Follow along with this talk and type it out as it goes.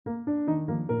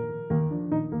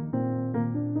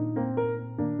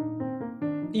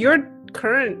Your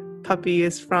current puppy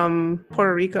is from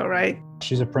Puerto Rico, right?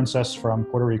 She's a princess from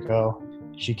Puerto Rico.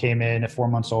 She came in at 4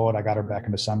 months old. I got her back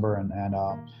in December and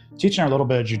teaching her a little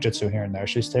bit of jiu-jitsu here and there.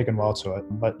 She's taken well to it,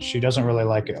 but she doesn't really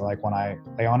like it. Like when I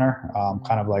lay on her,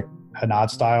 kind of like Hanad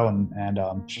style,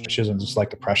 and she doesn't just like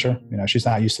the pressure. You know, she's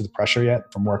not used to the pressure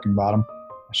yet from working bottom.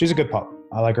 She's a good pup.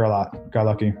 I like her a lot. Got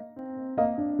lucky.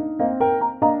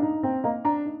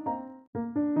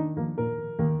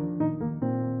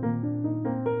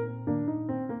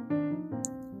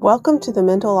 Welcome to the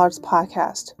Mental Arts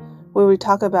Podcast, where we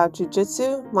talk about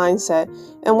jiu-jitsu, mindset,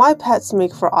 and why pets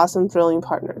make for awesome, thrilling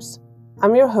partners.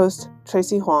 I'm your host,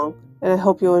 Tracy Huang, and I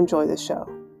hope you'll enjoy the show.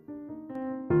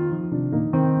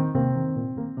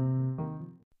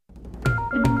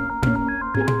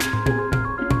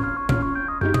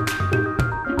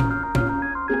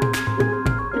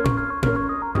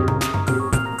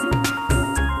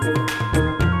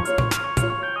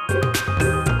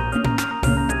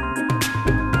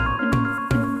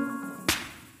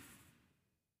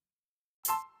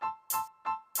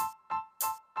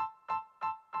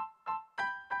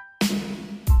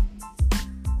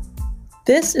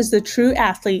 This is the true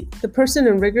athlete, the person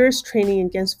in rigorous training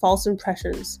against false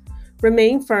impressions.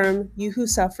 Remain firm, you who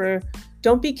suffer.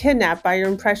 Don't be kidnapped by your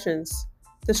impressions.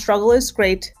 The struggle is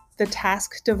great, the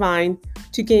task divine,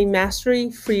 to gain mastery,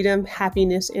 freedom,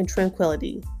 happiness, and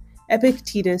tranquility.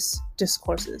 Epictetus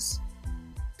Discourses.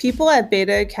 People at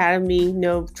Beta Academy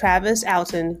know Travis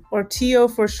Outten, or T.O.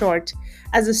 for short,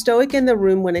 as a stoic in the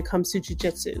room when it comes to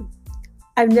jiu-jitsu.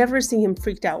 I've never seen him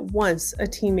freaked out once, a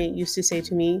teammate used to say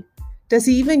to me. Does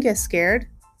he even get scared?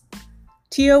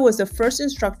 Tio was the first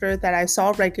instructor that I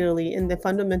saw regularly in the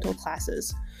fundamental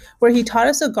classes, where he taught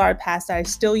us a guard pass that I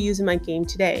still use in my game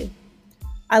today.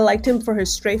 I liked him for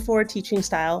his straightforward teaching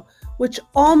style, which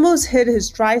almost hid his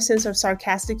dry sense of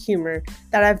sarcastic humor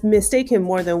that I've mistaken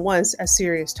more than once as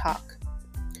serious talk.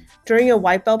 During a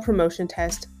white belt promotion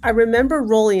test, I remember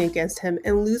rolling against him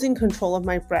and losing control of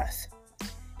my breath.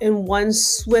 In one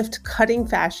swift, cutting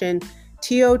fashion,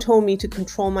 Tio told me to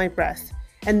control my breath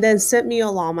and then sent me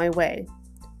along my way.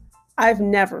 I've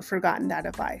never forgotten that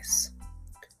advice.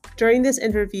 During this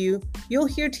interview, you'll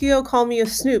hear Tio call me a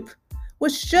snoop,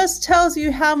 which just tells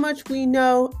you how much we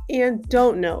know and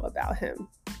don't know about him.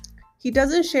 He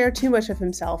doesn't share too much of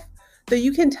himself, though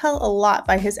you can tell a lot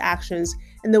by his actions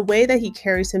and the way that he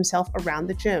carries himself around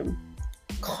the gym.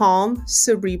 Calm,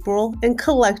 cerebral, and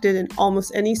collected in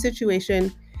almost any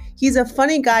situation, he's a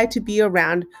funny guy to be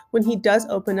around when he does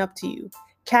open up to you,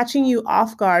 catching you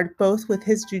off guard both with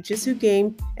his jiu-jitsu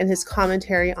game and his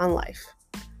commentary on life.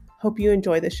 Hope you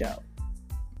enjoy the show.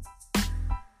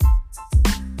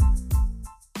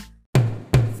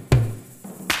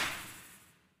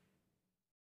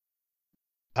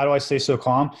 How do I stay so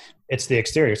calm? It's the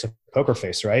exterior. It's a poker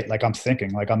face, right? Like I'm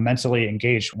thinking, like I'm mentally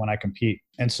engaged when I compete.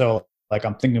 And so like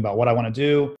I'm thinking about what I want to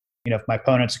do. You know, if my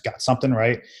opponent's got something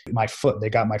right, they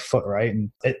got my foot right.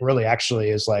 And it really actually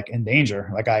is like in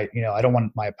danger. Like I don't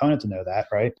want my opponent to know that,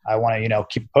 right? I want to,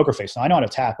 keep a poker face. Now I know how to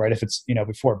tap, right? If it's,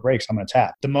 before it breaks, I'm going to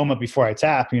tap. The moment before I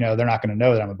tap, they're not going to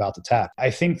know that I'm about to tap. I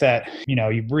think that,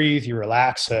 you breathe, you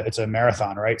relax. It's a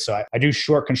marathon, right? So I do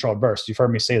short controlled bursts. You've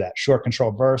heard me say that. Short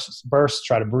controlled bursts,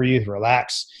 try to breathe,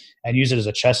 relax, and use it as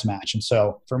a chess match. And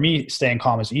so for me, staying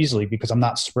calm is easily because I'm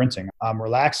not sprinting. I'm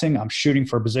relaxing. I'm shooting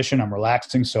for a position. I'm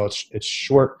relaxing. So it's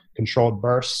short, controlled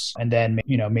bursts. And then,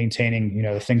 maintaining,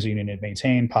 the things that you need to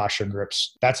maintain, posture,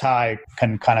 grips. That's how I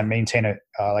can kind of maintain a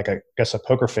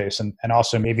poker face. And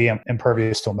also maybe I'm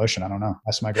impervious to emotion. I don't know.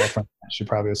 That's my girlfriend. She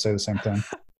probably would say the same thing.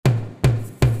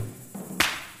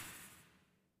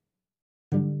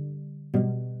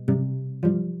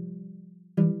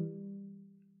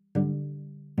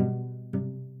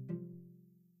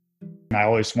 I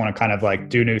always want to kind of like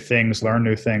do new things, learn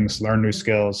new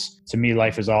skills. To me,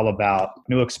 life is all about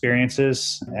new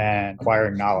experiences and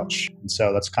acquiring knowledge. And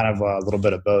so that's kind of a little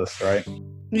bit of both, right?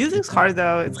 Music's hard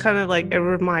though. It's kind of like, it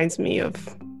reminds me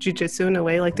of jiu-jitsu in a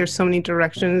way. Like there's so many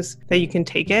directions that you can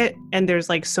take it. And there's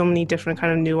like so many different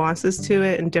kind of nuances to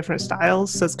it and different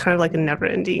styles. So it's kind of like a never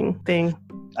ending thing.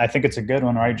 I think it's a good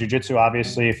one, right? Jiu-jitsu,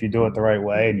 obviously, if you do it the right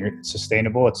way and you're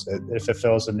sustainable, it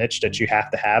fulfills a niche that you have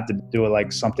to do it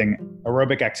like something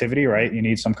aerobic activity, right? You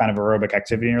need some kind of aerobic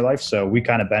activity in your life. So we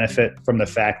kind of benefit from the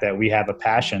fact that we have a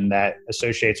passion that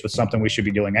associates with something we should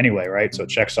be doing anyway, right? So it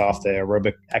checks off the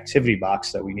aerobic activity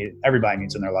box that everybody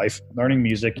needs in their life. Learning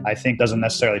music, I think, doesn't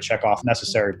necessarily check off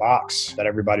necessary box that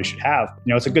everybody should have.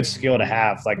 It's a good skill to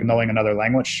have, like knowing another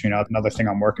language, another thing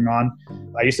I'm working on.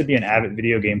 I used to be an avid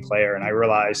video game player, and I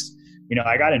realized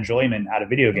I got enjoyment out of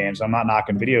video games. I'm not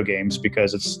knocking video games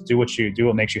because it's do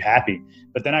what makes you happy.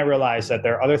 But then I realized that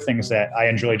there are other things that I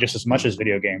enjoy just as much as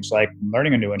video games, like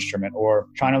learning a new instrument or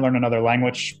trying to learn another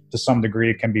language. To some degree,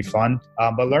 it can be fun.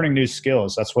 But learning new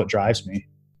skills, that's what drives me.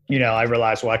 I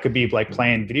realized, well, I could be like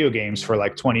playing video games for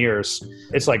like 20 years.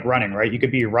 It's like running, right? You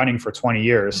could be running for 20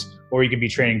 years, or you could be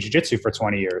training jiu-jitsu for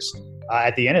 20 years.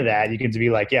 At the end of that, you can be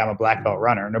like, yeah, I'm a black belt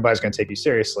runner. Nobody's going to take you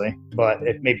seriously, but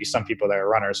it may be some people that are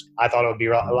runners. I thought it would be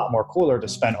a lot more cooler to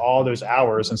spend all those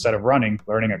hours instead of running,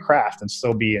 learning a craft and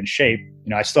still be in shape.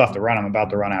 I still have to run. I'm about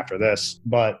to run after this,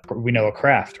 but we know a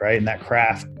craft, right? And that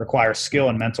craft requires skill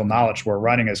and mental knowledge, where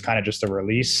running is kind of just a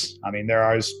release. I mean,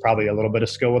 there is probably a little bit of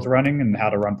skill with running and how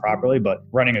to run properly, but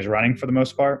running is running for the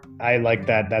most part. I like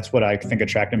that. That's what I think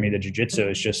attracted me to jiu-jitsu,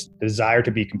 is just the desire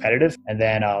to be competitive and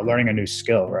then learning a new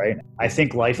skill, right? I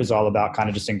think life is all about kind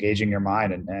of just engaging your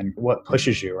mind and what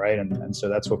pushes you, right? And so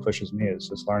that's what pushes me, is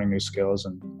just learning new skills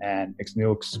and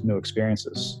new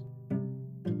experiences.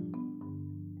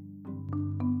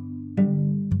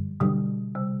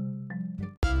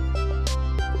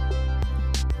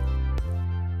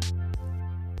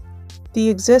 The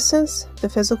existence, the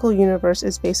physical universe,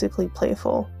 is basically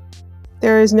playful.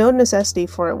 There is no necessity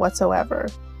for it whatsoever.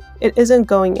 It isn't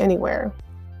going anywhere.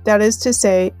 That is to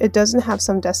say, it doesn't have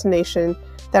some destination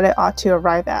that it ought to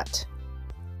arrive at.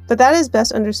 But that is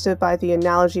best understood by the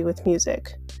analogy with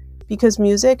music, because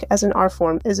music as an art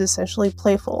form is essentially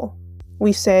playful.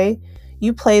 We say,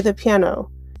 you play the piano,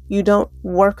 you don't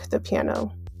work the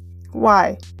piano.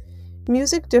 Why?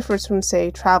 Music differs from,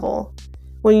 say, travel.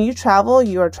 When you travel,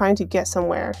 you are trying to get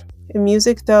somewhere. In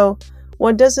music, though,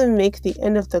 one doesn't make the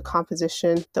end of the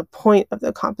composition the point of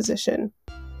the composition.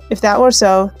 If that were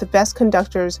so, the best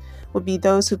conductors would be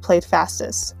those who played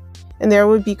fastest, and there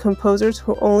would be composers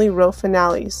who only wrote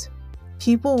finales.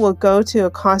 People will go to a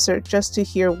concert just to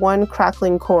hear one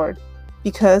crackling chord,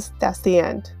 because that's the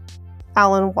end.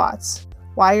 Alan Watts,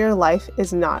 Why Your Life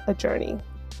is Not a Journey.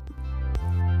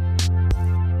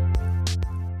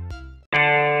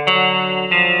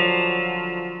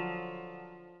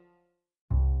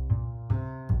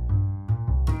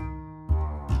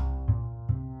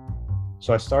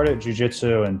 So I started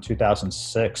jiu-jitsu in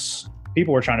 2006.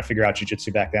 People were trying to figure out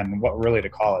jiu-jitsu back then and what really to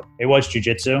call it. It was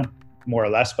jiu-jitsu, more or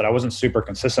less, but I wasn't super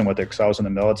consistent with it because I was in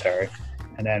the military.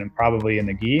 And then probably in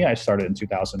the gi, I started in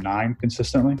 2009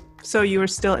 consistently. So you were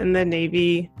still in the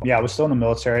Navy? Yeah, I was still in the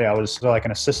military. I was like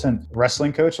an assistant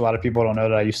wrestling coach. A lot of people don't know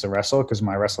that I used to wrestle because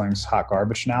my wrestling's hot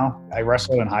garbage now. I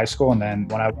wrestled in high school, and then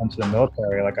when I went to the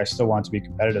military, I still wanted to be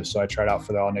competitive. So I tried out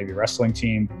for the All Navy wrestling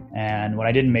team. And when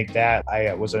I didn't make that,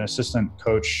 I was an assistant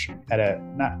coach at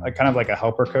kind of like a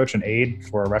helper coach, an aide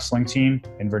for a wrestling team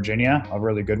in Virginia, a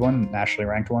really good one, nationally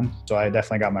ranked one. So I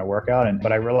definitely got my workout.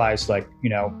 But I realized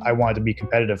I wanted to be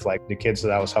competitive like the kids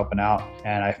that I was helping out.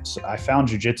 And I found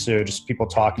jiu-jitsu, just people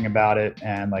talking about it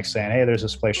and saying, hey, there's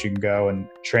this place you can go and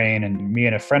train. And me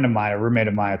and a friend of mine, a roommate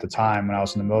of mine at the time when I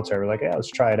was in the military, were like, yeah, let's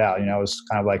try it out. It was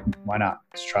kind of like, why not?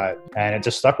 Let's try it. And it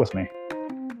just stuck with me.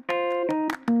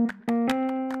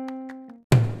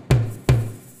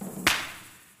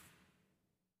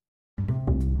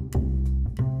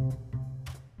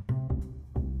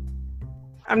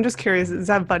 I'm just curious, is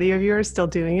that buddy of yours still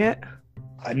doing it?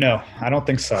 No, I don't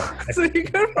think so. So you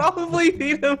could probably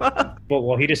beat him up.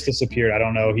 Well, he just disappeared. I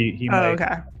don't know. He might,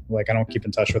 okay. I don't keep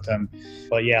in touch with him.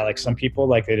 But yeah, some people,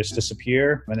 they just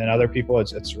disappear. And then other people,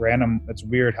 it's random. It's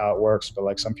weird how it works.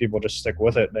 But some people just stick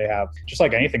with it. They have, just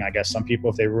like anything, I guess, some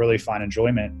people, if they really find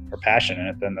enjoyment or passion in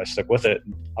it, then they stick with it.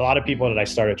 A lot of people that I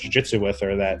started jiu-jitsu with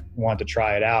or that want to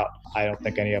try it out, I don't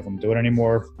think any of them do it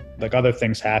anymore. Other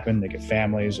things happen. They get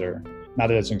families, or not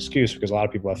that it's an excuse because a lot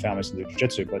of people have families and do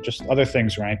jiu-jitsu, but just other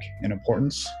things rank in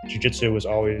importance. Jiu-jitsu was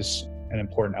always an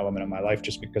important element of my life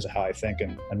just because of how I think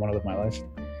and want to live my life.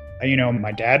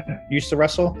 My dad used to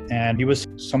wrestle and he was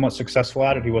somewhat successful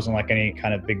at it. He wasn't any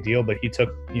kind of big deal, but he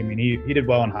did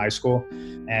well in high school.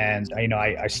 And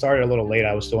I started a little late.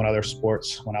 I was doing other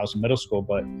sports when I was in middle school,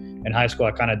 but in high school,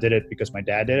 I kind of did it because my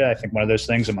dad did it. I think one of those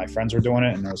things and my friends were doing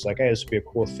it. And I was like, hey, this would be a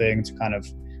cool thing to kind of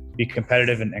be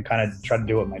competitive and kind of try to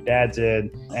do what my dad did.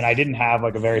 And I didn't have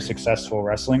a very successful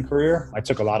wrestling career. I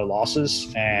took a lot of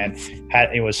losses and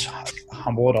it was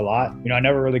humbled a lot. I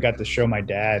never really got to show my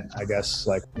dad, I guess,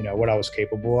 what I was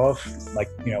capable of,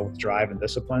 with drive and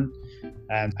discipline.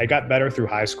 And I got better through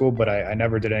high school, but I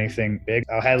never did anything big.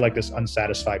 I had this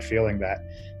unsatisfied feeling that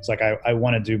it's I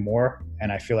want to do more.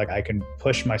 And I feel like I can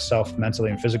push myself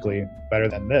mentally and physically better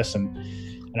than this.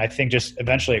 And I think just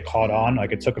eventually it caught on.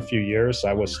 It took a few years.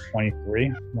 I was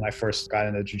 23 when I first got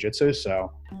into jiu-jitsu. So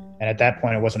And at that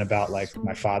point, it wasn't about like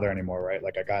my father anymore, right?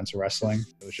 Like I got into wrestling.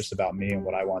 It was just about me and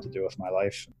what I wanted to do with my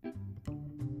life.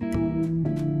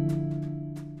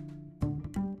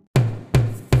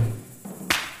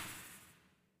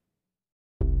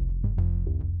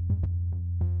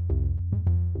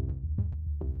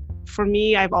 For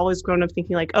me, I've always grown up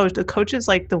thinking like, oh, the coach is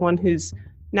like the one who's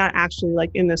not actually like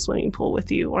in the swimming pool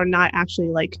with you or not actually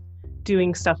like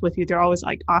doing stuff with you. They're always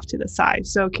like off to the side.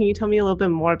 So can you tell me a little bit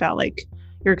more about like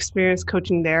your experience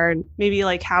coaching there and maybe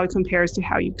like how it compares to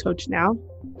how you coach now?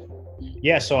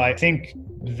 Yeah, so I think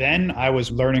then I was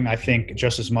learning, I think,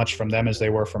 just as much from them as they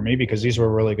were from me, because these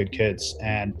were really good kids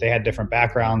and they had different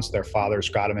backgrounds. Their fathers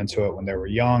got them into it when they were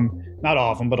young. Not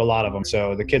all of them, but a lot of them.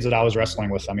 So the kids that I was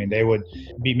wrestling with, I mean, they would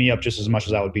beat me up just as much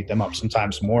as I would beat them up,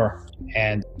 sometimes more.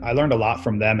 And I learned a lot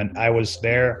from them. And I was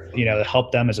there, to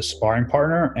help them as a sparring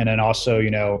partner and then also,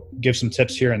 give some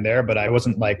tips here and there. But I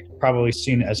wasn't like probably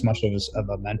seen as much of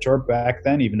a mentor back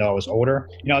then, even though I was older.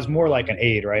 I was more like an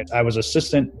aide, right? I was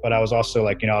assistant, but I was also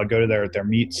like, I'd go to their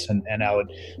meets and I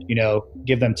would,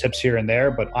 give them tips here and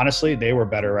there. But honestly, they were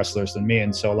better wrestlers than me.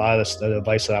 And so a lot of the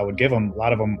advice that I would give them, a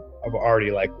lot of them have already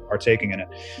like partaking in it.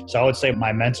 So I would say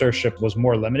my mentorship was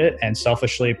more limited, and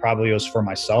selfishly probably it was for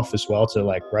myself as well to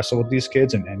like wrestle with these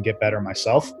kids and get better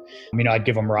myself. I'd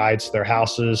give them rides to their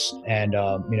houses and,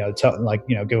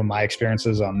 give them my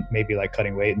experiences on maybe like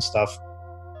cutting weight and stuff.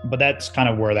 But that's kind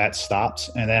of where that stopped.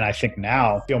 And then I think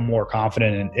now I feel more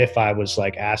confident in if I was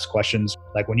like asked questions,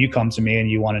 like when you come to me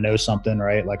and you want to know something,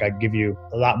 right? Like I give you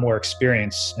a lot more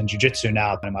experience in jiu-jitsu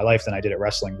now in my life than I did at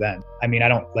wrestling then. I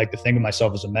don't like to think of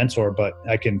myself as a mentor, but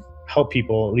I can help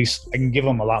people. At least I can give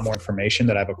them a lot more information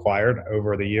that I've acquired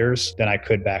over the years than I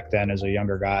could back then as a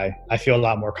younger guy. I feel a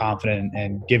lot more confident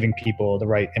in giving people the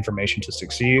right information to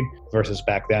succeed versus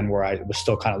back then where I was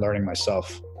still kind of learning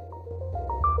myself.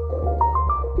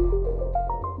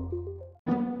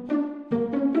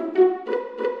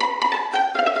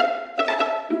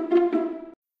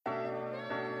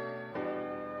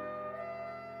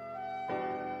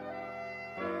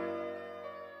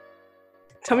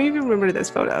 Tell me if you remember this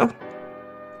photo.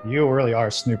 You really are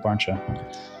a snoop, aren't you?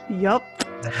 Yup.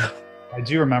 I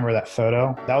do remember that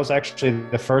photo. That was actually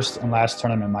the first and last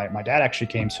tournament my dad actually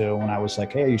came to when I was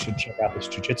like, hey, you should check out this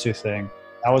jiu-jitsu thing.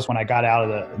 That was when I got out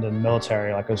of the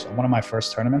military. Like it was one of my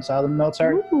first tournaments out of the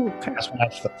military. Ooh, okay. That's when I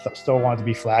still wanted to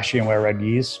be flashy and wear red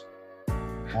gis.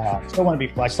 I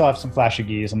still have some flashy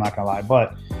gis, I'm not gonna lie.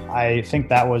 But I think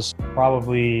that was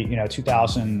probably,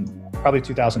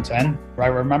 2010. I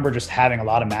remember just having a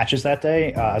lot of matches that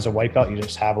day. As a white belt, you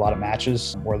just have a lot of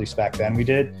matches, or at least back then we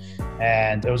did.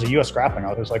 And it was a U.S. grappling.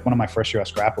 It was like one of my first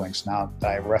U.S. grapplings now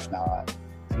that I ref now at.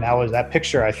 And that was that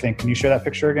picture, I think. Can you show that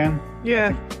picture again?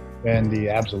 Yeah. In the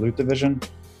absolute division?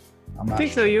 I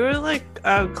think so. You were like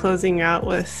closing out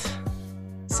with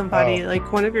somebody,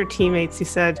 like one of your teammates, you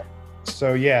said.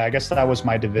 So yeah, I guess that was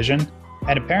my division.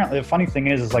 And apparently the funny thing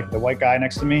is like the white guy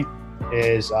next to me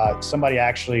is somebody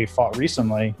actually fought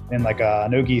recently in like a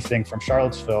no-gi thing from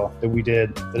Charlottesville that we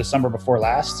did the December before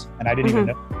last. And I didn't even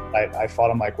know. I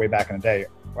fought him like way back in the day.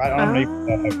 I don't even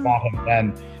know if I fought him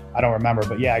then. I don't remember.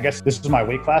 But yeah, I guess this was my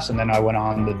weight class. And then I went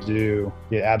on to do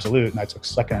the absolute, and I took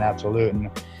second in absolute. And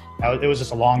it was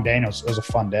just a long day, and it was a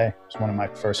fun day. It was one of my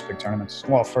first big tournaments.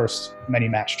 Well, first many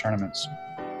match tournaments.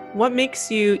 What makes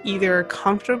you either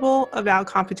comfortable about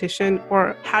competition,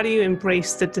 or how do you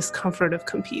embrace the discomfort of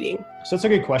competing? So it's a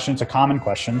good question. It's a common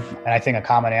question. And I think a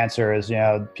common answer is,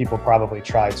 people probably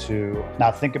try to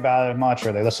not think about it much,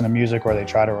 or they listen to music, or they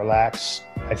try to relax.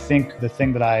 I think the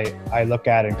thing that I look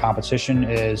at in competition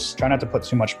is try not to put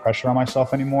too much pressure on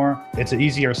myself anymore. It's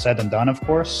easier said than done, of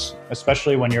course,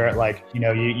 especially when you're at like,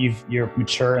 you're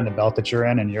mature in the belt that you're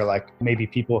in, and you're like, maybe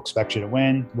people expect you to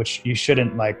win, which you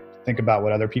shouldn't like think about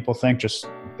what other people think. Just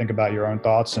think about your own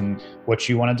thoughts and what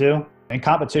you want to do. In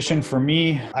competition, for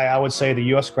me, I would say the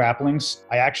U.S. grapplings,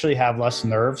 I actually have less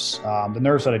nerves. The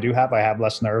nerves that I have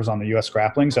less nerves on the U.S.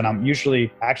 grapplings. And I'm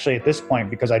usually, actually at this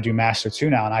point, because I do Master 2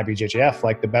 now in IBJJF,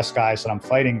 like the best guys that I'm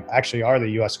fighting actually are the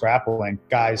U.S. grappling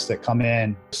guys that come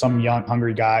in, some young,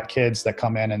 hungry kids that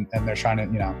come in and they're trying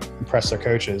to, impress their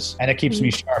coaches. And it keeps me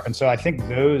sharp. And so I think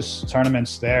those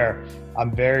tournaments there,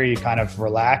 I'm very kind of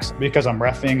relaxed because I'm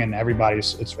reffing and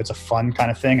it's a fun kind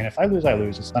of thing. And if I lose, I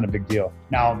lose. It's not a big deal.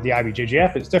 Now, the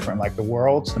IBJJF is different. Like the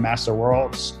Worlds, the Master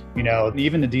Worlds,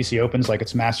 even the DC Opens, like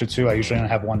it's Master 2. I usually don't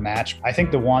have one match. I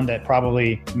think the one that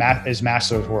probably is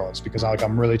Masters Worlds because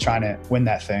I'm really trying to win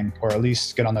that thing or at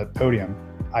least get on the podium.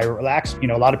 I relax. A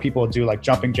lot of people do like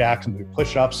jumping jacks and do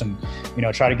push-ups and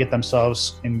try to get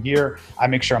themselves in gear. I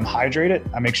make sure I'm hydrated.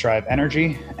 I make sure I have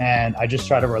energy, and I just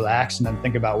try to relax and then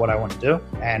think about what I want to do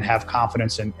and have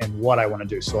confidence in what I want to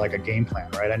do. So like a game plan,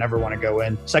 right? I never want to go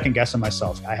in second guessing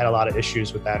myself. I had a lot of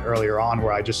issues with that earlier on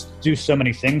where I just do so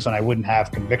many things and I wouldn't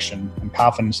have conviction and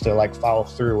confidence to like follow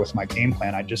through with my game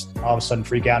plan. I just all of a sudden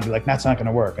freak out and be like, that's not going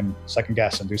to work, and second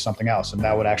guess and do something else. And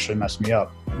that would actually mess me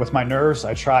up. With my nerves,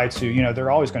 I try to,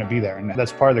 they're always going to be there. And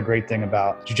that's part of the great thing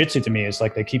about jiu-jitsu to me is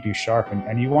like they keep you sharp,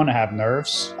 and you want to have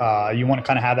nerves. You want to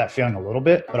kind of have that feeling a little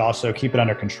bit, but also keep it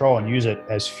under control and use it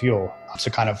as fuel to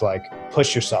kind of like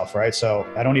push yourself, right? So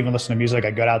I don't even listen to music.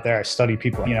 I go out there, I study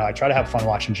people. I try to have fun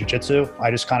watching jiu-jitsu.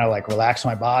 I just kind of like relax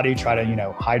my body, try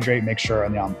to, hydrate, make sure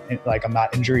I'm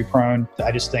not injury prone.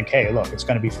 I just think, hey, look, it's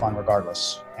going to be fun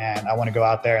regardless. And I want to go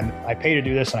out there, and I pay to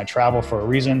do this, and I travel for a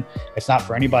reason. It's not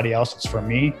for anybody else, it's for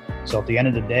me. So at the end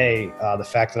of the day, the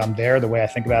fact that I'm there, the way I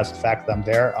think about it is the fact that I'm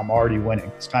there, I'm already winning.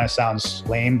 It kind of sounds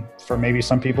lame for maybe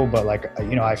some people, but like,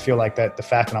 I feel like that the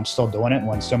fact that I'm still doing it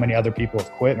when so many other people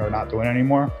have quit or are not doing it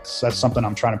anymore, so that's something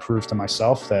I'm trying to prove to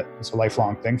myself that it's a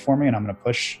lifelong thing for me, and I'm going to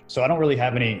push. So I don't really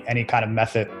have any kind of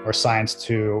method or science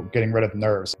to getting rid of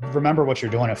nerves. Remember what you're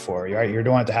doing it for, right? You're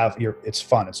doing it to have it's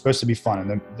fun. It's supposed to be fun.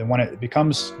 And then when it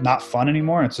becomes not fun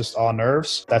anymore, it's just all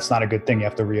nerves, that's not a good thing. You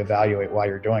have to reevaluate why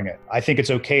you're doing it. I think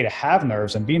it's okay to have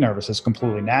nerves and be nervous. It's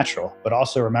completely natural, but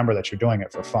also remember that you're doing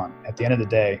it for fun. At the end of the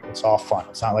day, it's all fun.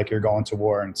 It's not like you're going to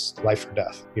war and it's life or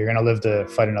death. You're going to live to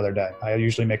fight another day. I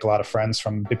usually make a lot of friends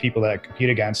from the people that I compete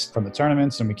against from the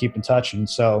tournaments, and we keep in touch. And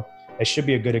so it should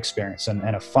be a good experience and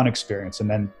a fun experience. And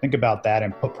then think about that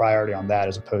and put priority on that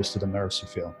as opposed to the nerves you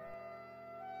feel.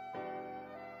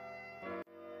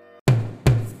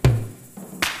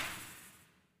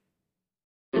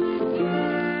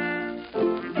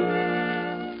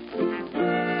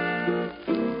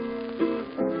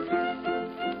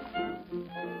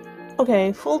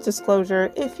 Okay, full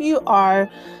disclosure, if you are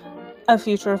a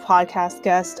future podcast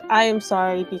guest, I am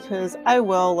sorry, because I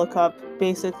will look up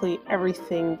basically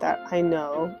everything that I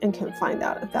know and can find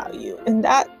out about you. And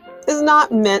that is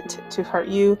not meant to hurt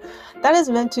you. That is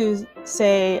meant to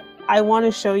say, I want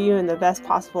to show you in the best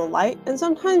possible light. And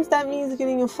sometimes that means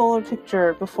getting a fuller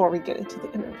picture before we get into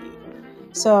the interview.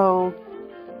 So,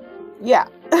 yeah.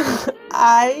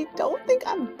 I don't think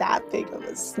I'm that big of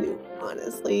a snoop,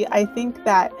 honestly. I think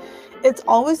that it's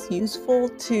always useful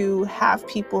to have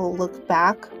people look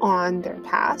back on their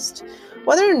past,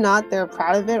 whether or not they're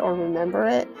proud of it or remember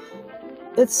it.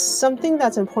 It's something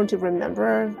that's important to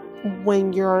remember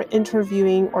when you're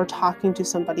interviewing or talking to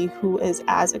somebody who is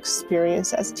as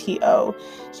experienced as T.O.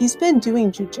 He's been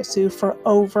doing jiu-jitsu for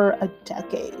over a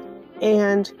decade,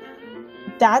 and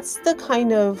that's the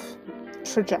kind of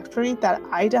trajectory that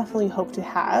I definitely hope to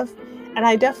have. And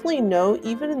I definitely know,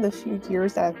 even in the few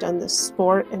years that I've done this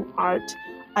sport and art,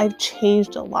 I've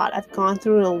changed a lot. I've gone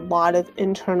through a lot of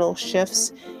internal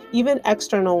shifts, even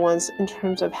external ones, in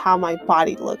terms of how my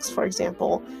body looks, for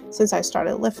example, since I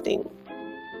started lifting.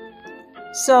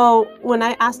 So when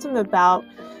I asked him about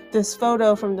this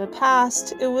photo from the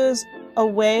past, it was a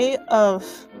way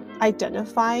of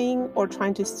identifying or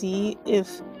trying to see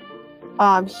if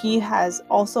he has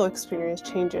also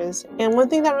experienced changes. And one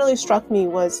thing that really struck me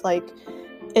was, like,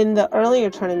 in the earlier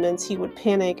tournaments, he would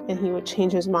panic and he would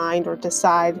change his mind or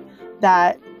decide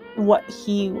that what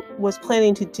he was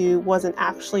planning to do wasn't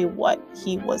actually what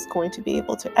he was going to be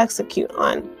able to execute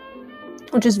on,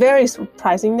 which is very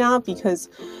surprising now, because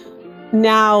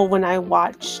now when I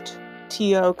watched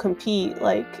T.O. compete,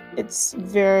 like, it's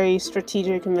very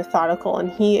strategic and methodical, and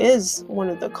he is one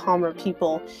of the calmer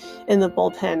people in the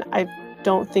bullpen. I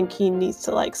don't think he needs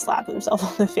to like slap himself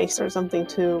on the face or something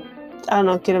to, I don't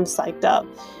know, get him psyched up.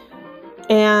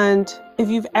 And if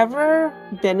you've ever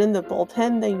been in the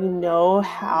bullpen, then you know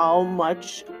how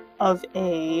much of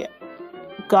a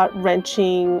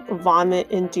gut-wrenching,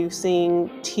 vomit-inducing,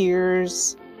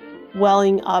 tears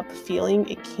welling up feeling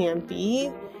it can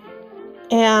be.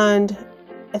 And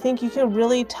I think you can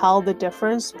really tell the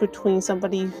difference between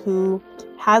somebody who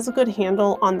has a good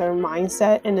handle on their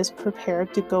mindset and is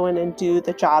prepared to go in and do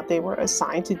the job they were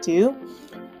assigned to do,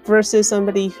 versus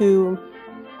somebody who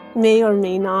may or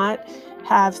may not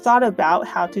have thought about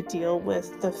how to deal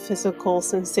with the physical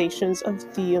sensations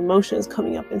of the emotions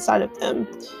coming up inside of them.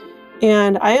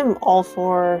 And I am all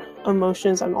for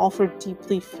emotions. I'm all for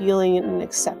deeply feeling and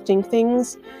accepting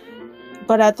things.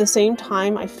 But at the same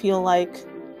time, I feel like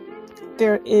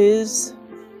there is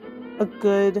a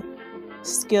good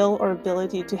skill or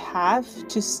ability to have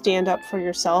to stand up for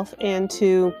yourself and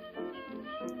to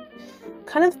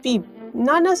kind of be,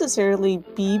 not necessarily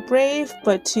be brave,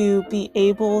 but to be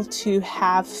able to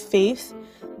have faith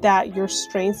that your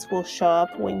strengths will show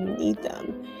up when you need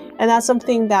them. And that's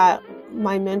something that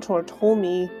my mentor told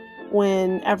me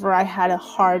whenever I had a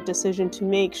hard decision to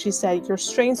make. She said, your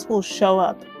strengths will show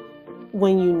up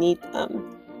when you need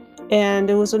them. And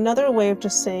it was another way of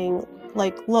just saying,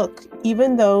 like, look,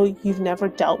 even though you've never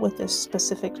dealt with this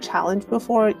specific challenge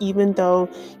before, even though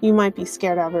you might be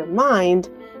scared out of your mind,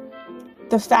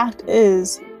 the fact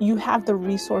is you have the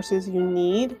resources you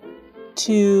need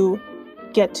to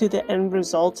get to the end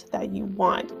result that you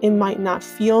want. It might not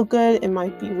feel good. It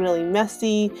might be really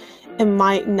messy. It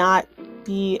might not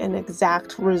be an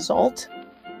exact result,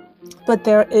 but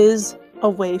there is a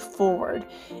way forward.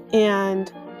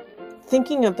 And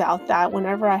thinking about that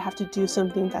whenever I have to do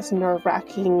something that's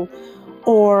nerve-wracking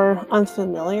or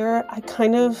unfamiliar, I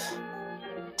kind of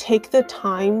take the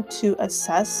time to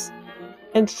assess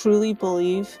and truly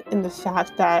believe in the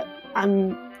fact that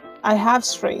I have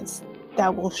strengths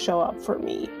that will show up for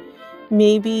me.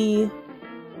 Maybe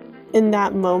in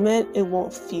that moment it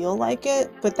won't feel like it,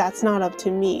 but that's not up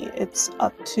to me. It's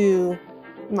up to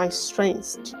my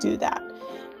strengths to do that.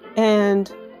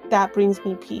 And that brings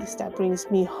me peace. That brings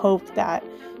me hope that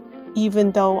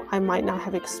even though I might not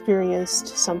have experienced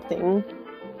something,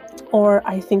 or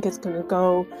I think it's going to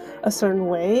go a certain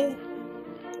way,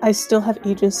 I still have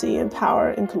agency and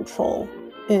power and control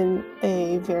in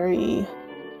a very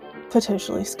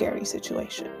potentially scary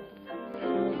situation.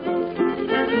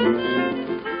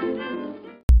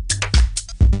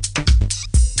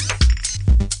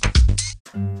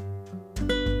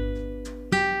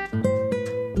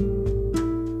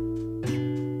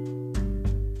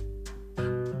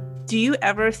 Do you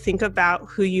ever think about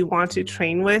who you want to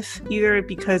train with, either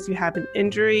because you have an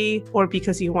injury or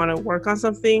because you want to work on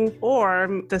something,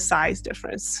 or the size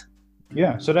difference?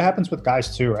 Yeah, so that happens with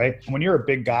guys too, right? When you're a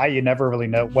big guy, you never really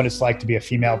know what it's like to be a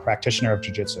female practitioner of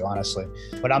jiu-jitsu, honestly.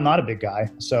 But I'm not a big guy,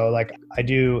 so like I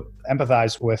do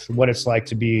empathize with what it's like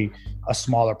to be a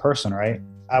smaller person, right?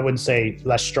 I wouldn't say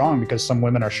less strong because some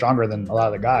women are stronger than a lot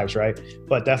of the guys, right?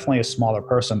 But definitely a smaller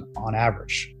person on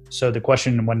average. So the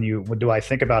question, do I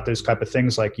think about those type of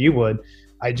things like you would?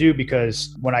 I do,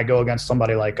 because when I go against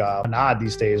somebody like Nod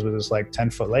these days with his like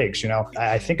 10-foot legs,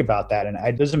 I think about that. And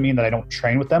it doesn't mean that I don't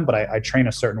train with them, but I train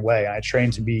a certain way. And I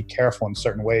train to be careful in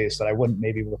certain ways that I wouldn't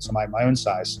maybe with somebody my own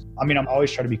size. I mean, I'm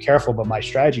always trying to be careful, but my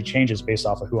strategy changes based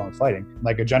off of who I'm fighting.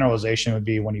 Like a generalization would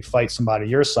be when you fight somebody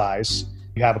your size,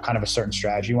 you have a kind of a certain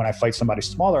strategy. When I fight somebody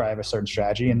smaller, I have a certain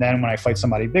strategy. And then when I fight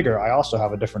somebody bigger, I also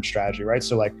have a different strategy, right?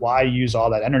 So like, why use all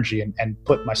that energy and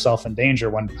put myself in danger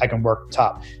when I can work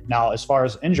top? Now, as far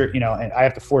as injured, and I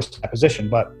have to force that position,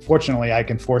 but fortunately I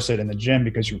can force it in the gym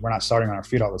because we're not starting on our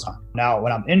feet all the time. Now,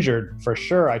 when I'm injured, for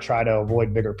sure, I try to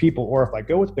avoid bigger people, or if I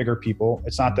go with bigger people,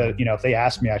 it's not that, if they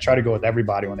ask me, I try to go with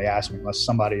everybody when they ask me, unless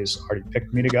somebody has already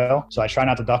picked me to go. So I try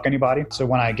not to duck anybody. So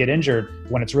when I get injured,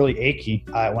 when it's really achy,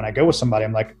 when I go with somebody,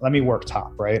 I'm like, let me work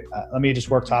top, right? Let me just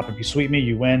work top. If you sweep me,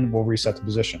 you win, we'll reset the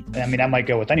position. I mean, I might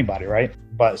go with anybody, right?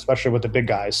 But especially with the big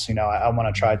guys, I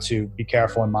want to try to be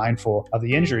careful and mindful of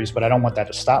the injuries, but I don't want that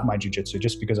to stop my jiu-jitsu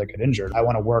just because I get injured. I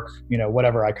want to work,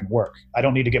 whatever I can work. I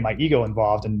don't need to get my ego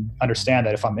involved and understand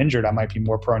that if I'm injured, I might be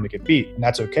more prone to get beat. And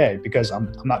that's okay, because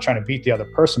I'm not trying to beat the other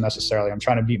person necessarily. I'm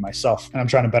trying to beat myself, and I'm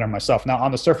trying to better myself. Now,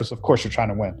 on the surface, of course, you're trying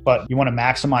to win, but you want to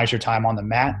maximize your time on the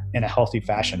mat in a healthy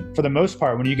fashion. For the most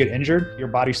part, when you get injured, your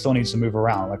body still needs to move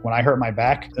around. Like when I hurt my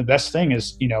back, the best thing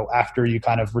is, after you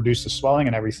kind of reduce the swelling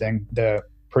and everything, the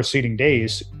preceding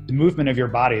days, the movement of your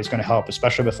body is going to help,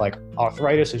 especially with like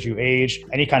arthritis as you age,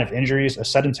 any kind of injuries. A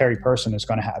sedentary person is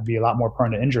going to be a lot more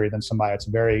prone to injury than somebody that's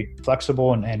very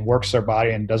flexible and works their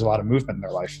body and does a lot of movement in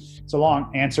their life. It's a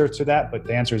long answer to that, but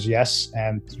the answer is yes.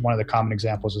 And one of the common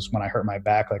examples is when I hurt my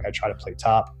back, like I try to play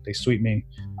top, they sweep me,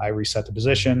 I reset the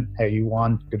position. Hey, you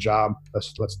won, good job.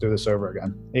 Let's do this over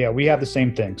again. Yeah, we have the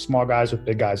same thing. Small guys with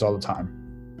big guys all the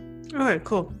time. Okay,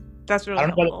 cool. That's really I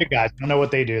don't know about the big guys. I don't know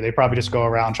what they do. They probably just go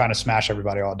around trying to smash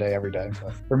everybody all day, every day.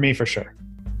 But for me, for sure.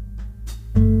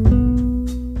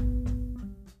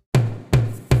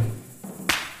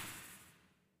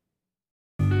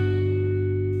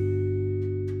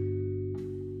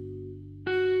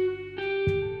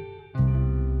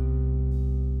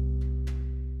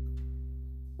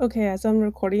 Okay, as I'm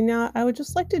recording now, I would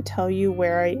just like to tell you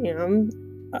where I am.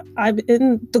 I'm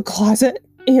in the closet,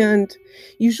 and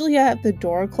usually I have the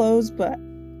door closed, but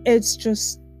it's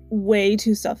just way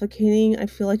too suffocating. I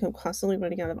feel like I'm constantly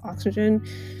running out of oxygen.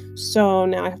 So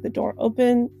now I have the door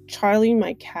open. Charlie,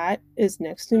 my cat, is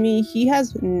next to me. He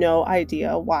has no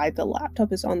idea why the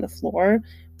laptop is on the floor,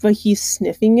 but he's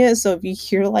sniffing it. So if you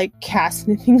hear like cat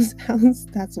sniffing sounds,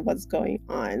 that's what's going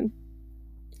on.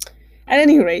 At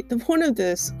any rate, the point of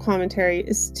this commentary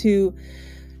is to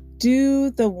do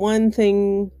the one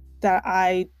thing that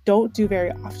I don't do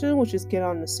very often, which is get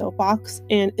on the soapbox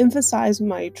and emphasize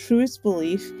my truest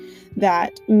belief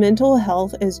that mental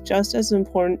health is just as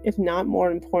important, if not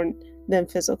more important, than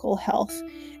physical health.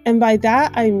 And by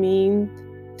that, I mean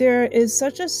there is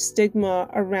such a stigma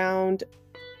around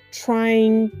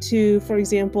trying to, for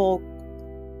example,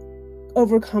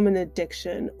 overcome an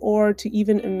addiction, or to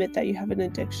even admit that you have an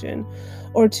addiction,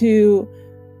 or to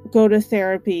go to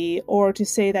therapy, or to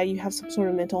say that you have some sort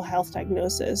of mental health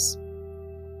diagnosis.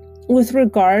 With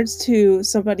regards to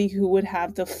somebody who would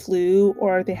have the flu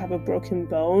or they have a broken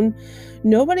bone,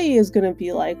 nobody is going to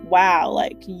be like, wow,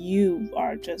 like you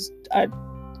are just a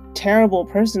terrible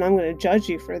person, I'm going to judge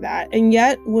you for that. And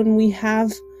yet when we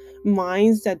have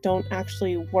minds that don't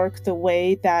actually work the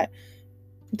way that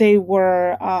they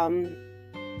were,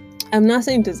 I'm not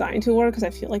saying designed to work, because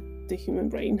I feel like the human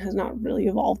brain has not really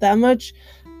evolved that much,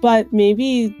 but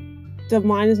maybe the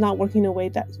mind is not working in a way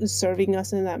that is serving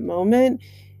us in that moment.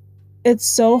 It's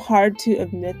so hard to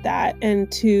admit that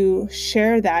and to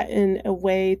share that in a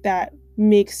way that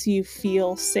makes you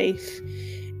feel safe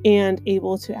and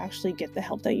able to actually get the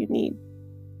help that you need.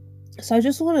 So I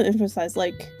just want to emphasize,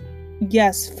 like,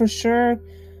 yes, for sure,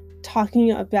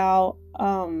 talking about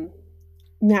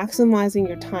maximizing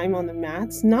your time on the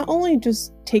mats, not only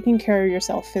just taking care of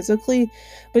yourself physically,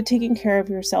 but taking care of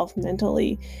yourself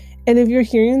mentally. And if you're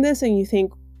hearing this and you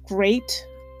think, great,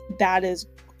 that is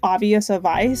obvious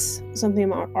advice,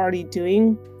 something I'm already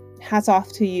doing, hats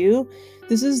off to you.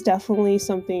 This is definitely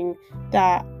something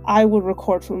that I would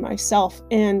record for myself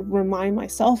and remind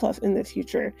myself of in the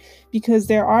future, because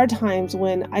there are times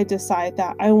when I decide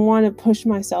that I want to push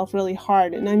myself really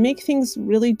hard and I make things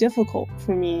really difficult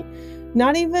for me,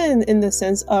 not even in the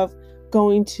sense of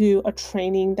going to a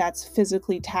training that's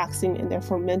physically taxing and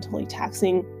therefore mentally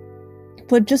taxing,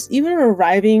 but just even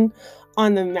arriving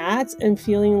on the mats and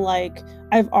feeling like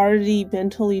I've already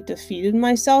mentally defeated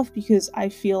myself because I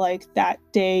feel like that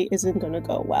day isn't going to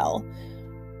go well.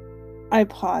 I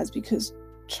pause because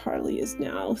Charlie is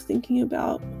now thinking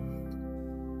about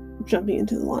jumping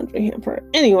into the laundry hamper.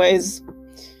 Anyways,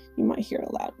 you might hear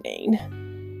a loud bang.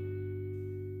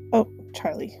 Oh,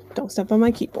 Charlie, don't step on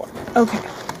my keyboard. Okay.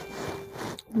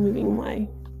 Moving my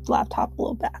laptop a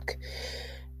little back.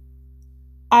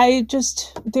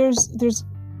 There's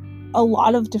a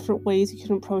lot of different ways you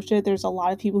can approach it. There's a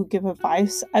lot of people who give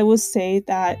advice. I would say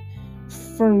that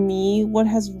for me, what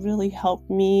has really helped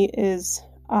me is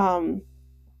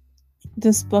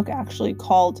this book actually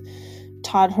called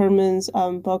Todd Herman's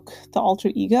book, The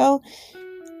Alter Ego.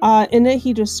 In it,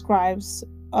 he describes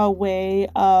a way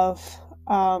of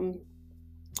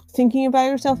thinking about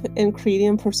yourself and creating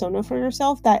a persona for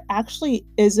yourself that actually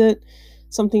isn't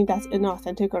something that's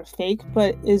inauthentic or fake,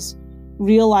 but is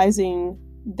realizing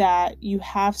that you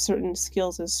have certain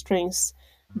skills and strengths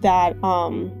that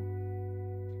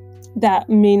that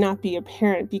may not be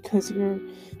apparent because you're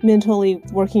mentally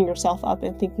working yourself up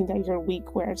and thinking that you're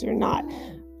weak, whereas you're not.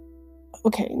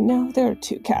 Okay, now there are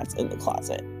 2 cats in the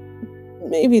closet.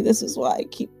 Maybe this is why I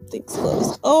keep things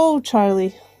closed. Oh,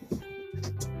 Charlie.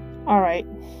 All right.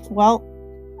 Well,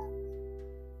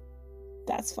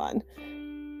 that's fun.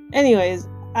 Anyways,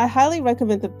 I highly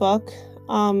recommend the book.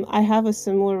 I have a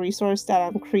similar resource that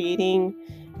I'm creating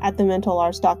at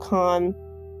thementalarts.com.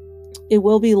 It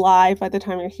will be live by the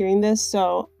time you're hearing this,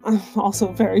 so I'm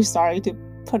also very sorry to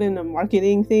put in a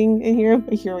marketing thing in here,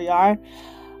 but here we are.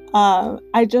 I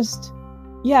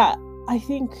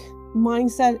think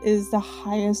mindset is the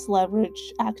highest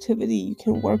leverage activity you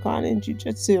can work on in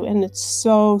jiu-jitsu, and it's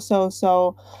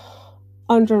so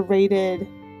underrated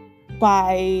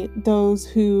by those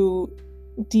who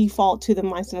default to the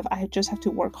mindset of I just have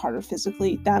to work harder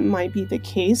physically. That might be the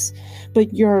case,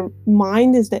 but your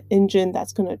mind is the engine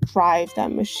that's going to drive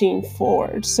that machine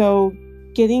forward. So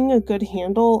getting a good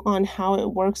handle on how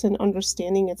it works and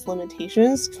understanding its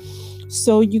limitations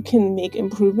so you can make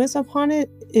improvements upon it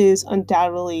is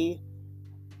undoubtedly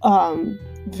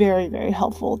very, very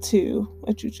helpful to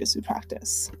a jiu-jitsu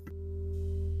practice.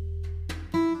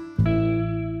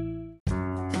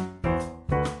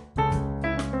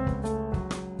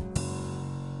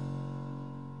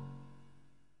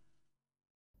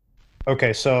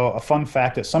 Okay, so a fun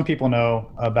fact that some people know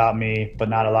about me, but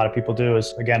not a lot of people do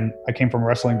is, again, I came from a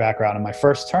wrestling background, and my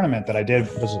first tournament that I did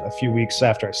was a few weeks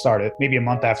after I started, maybe a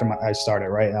month after I started,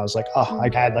 right? And I was like, oh, I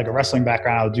had like a wrestling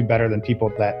background. I would do better than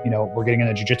people that, were getting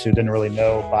into jiu-jitsu, didn't really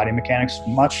know body mechanics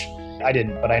much. I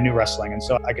didn't, but I knew wrestling. And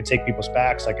so I could take people's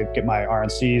backs. I could get my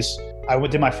RNCs. I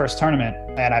did my first tournament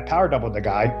and I power doubled the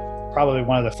guy. probably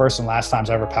one of the first and last times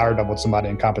I ever power doubled somebody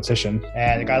in competition.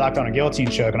 And the guy locked on a guillotine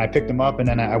choke and I picked him up and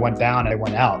then I went down and I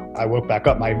went out. I woke back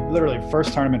up. My literally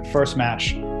first tournament, first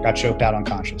match, got choked out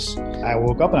unconscious. I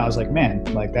woke up and I was like, man,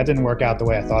 like that didn't work out the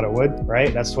way I thought it would,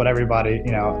 right? That's what everybody,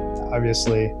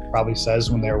 obviously probably says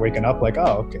when they're waking up, like,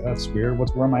 oh, okay, that's weird.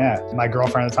 Where am I at? My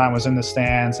girlfriend at the time was in the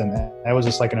stands and that was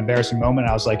just like an embarrassing moment.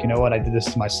 I was like, you know what? I did this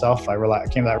to myself. I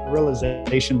came to that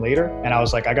realization later and I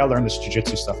was like, I got to learn this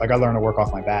jiu-jitsu stuff. I got to learn to work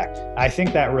off my back. I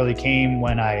think that really came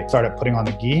when I started putting on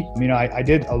the gi. I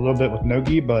did a little bit with no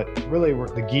gi, but really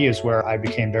the gi is where I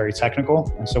became very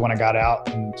technical. And so when I got out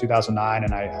in 2009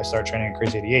 and I started training at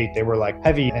Crazy 88, they were like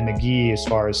heavy in the gi as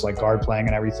far as like guard playing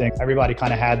and everything. Everybody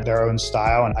kind of had their own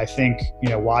style. And I think,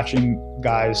 watching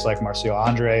guys like Marcio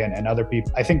Andre and other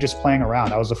people, I think just playing around,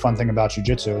 that was the fun thing about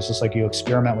jiu-jitsu. It's just like you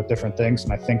experiment with different things.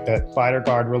 And I think that spider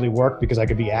guard really worked because I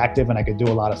could be active and I could do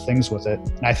a lot of things with it.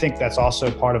 And I think that's also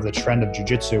part of the trend of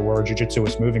jiu-jitsu, where jiu-jitsu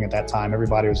was moving at that time.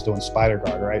 Everybody was doing spider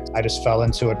guard, right? I just fell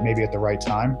into it maybe at the right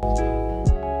time.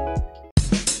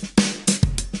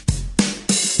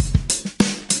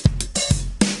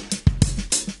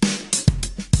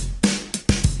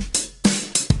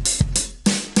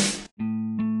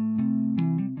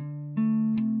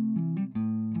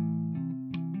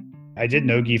 I did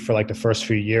no-gi for like the first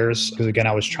few years because again,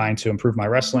 I was trying to improve my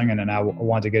wrestling and then I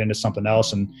wanted to get into something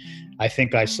else. And I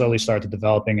think I slowly started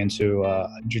developing into a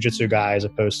jiu-jitsu guy as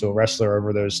opposed to a wrestler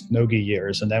over those no-gi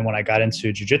years. And then when I got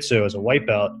into jiu-jitsu as a white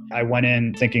belt, I went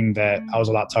in thinking that I was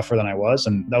a lot tougher than I was.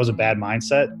 And that was a bad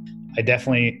mindset. I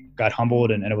definitely got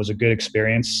humbled and it was a good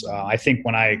experience. I think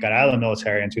when I got out of the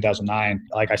military in 2009,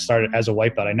 like I started as a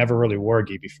white belt, I never really wore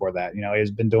gi before that.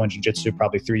 I've been doing jiu-jitsu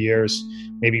probably 3 years,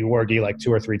 maybe wore gi like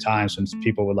 2 or 3 times since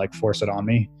people would like force it on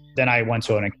me. Then I went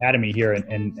to an academy here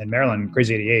in Maryland,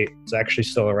 Crazy 88. It's actually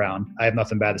still around. I have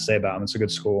nothing bad to say about them. It's a good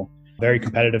school. Very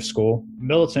competitive school,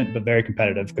 militant, but very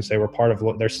competitive because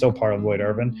they're still part of Lloyd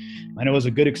Irvin. And it was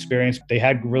a good experience. They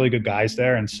had really good guys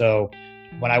there. And so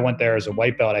when I went there as a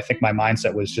white belt, I think my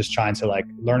mindset was just trying to like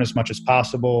learn as much as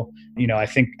possible. I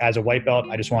think as a white belt,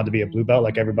 I just wanted to be a blue belt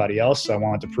like everybody else. So I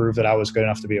wanted to prove that I was good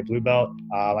enough to be a blue belt.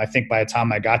 I think by the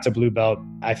time I got to blue belt,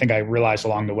 I think I realized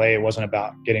along the way, it wasn't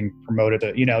about getting promoted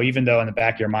to, even though in the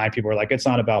back of your mind, people were like, it's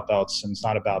not about belts and it's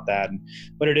not about that.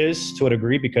 But it is to a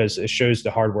degree because it shows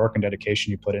the hard work and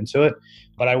dedication you put into it.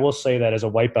 But I will say that as a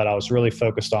white belt, I was really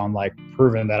focused on like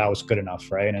proving that I was good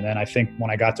enough, right? And then I think when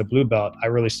I got to blue belt, I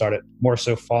really started more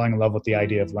so falling in love with the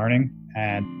idea of learning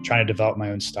and trying to develop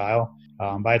my own style.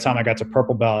 By the time I got to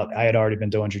purple belt, I had already been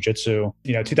doing jiu-jitsu.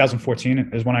 2014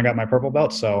 is when I got my purple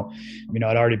belt. So,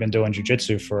 I'd already been doing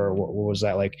jiu-jitsu for, what was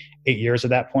that, like 8 years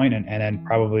at that point, and then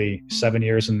probably 7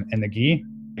 years in the gi.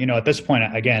 At this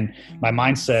point, again, my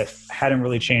mindset hadn't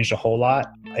really changed a whole lot.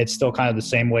 It's still kind of the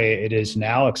same way it is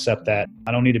now, except that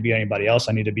I don't need to beat anybody else.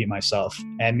 I need to beat myself.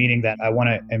 And meaning that I want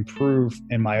to improve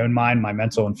in my own mind, my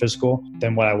mental and physical,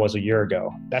 than what I was a year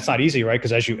ago. That's not easy, right?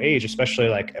 Because as you age, especially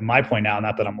like at my point now,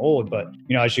 not that I'm old, but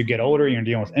as you get older, you're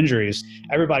dealing with injuries.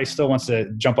 Everybody still wants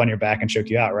to jump on your back and choke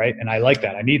you out, right? And I like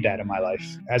that. I need that in my life.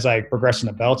 As I progressed in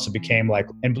the belts, it became like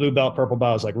in blue belt, purple belt,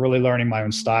 I was like really learning my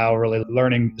own style, really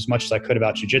learning as much as I could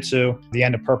about jiu-jitsu. The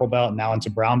end of purple belt, now into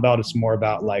brown belt, it's more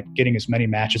about like getting as many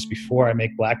matches before I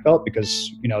make black belt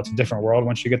because, it's a different world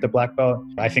once you get the black belt.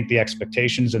 I think the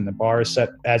expectations and the bar is set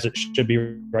as it should be,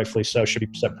 rightfully so, should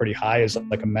be set pretty high as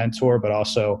like a mentor, but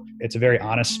also it's a very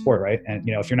honest sport, right? And,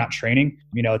 if you're not training,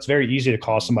 it's very easy to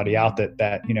call somebody out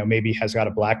that maybe has got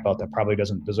a black belt that probably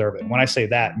doesn't deserve it. And when I say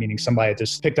that, meaning somebody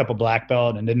just picked up a black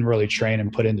belt and didn't really train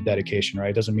and put in the dedication, right?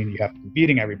 It doesn't mean you have to be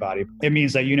beating everybody. It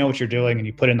means that you know what you're doing and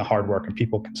you put in the hard work and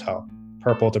people can tell.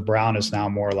 Purple to brown is now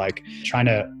more like trying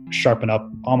to sharpen up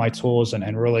all my tools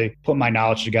and really put my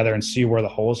knowledge together and see where the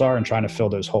holes are and trying to fill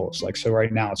those holes. Like, so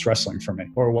right now it's wrestling for me,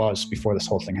 or was before this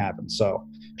whole thing happened. So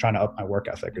trying to up my work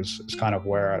ethic is kind of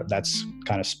where that's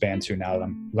kind of spanned to now that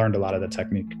I've learned a lot of the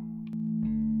technique.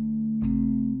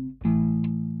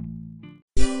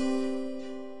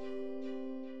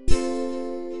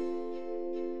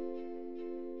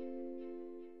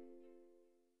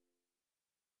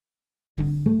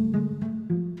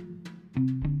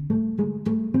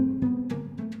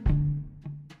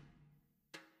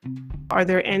 Are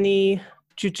there any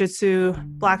jiu-jitsu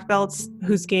black belts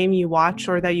whose game you watch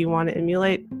or that you want to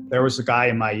emulate? There was a guy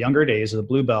in my younger days, the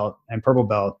blue belt and purple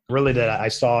belt, really that I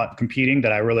saw competing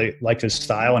that I really liked his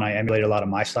style and I emulated a lot of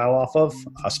my style off of,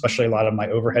 especially a lot of my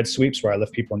overhead sweeps where I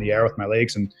lift people in the air with my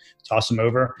legs and toss them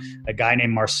over. A guy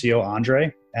named Marcio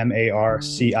Andre,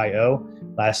 Marcio.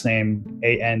 last name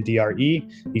Andre.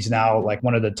 He's now like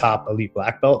one of the top elite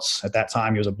black belts. At that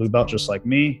time, he was a blue belt just like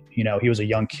me. You know, he was a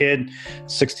young kid,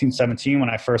 16, 17 when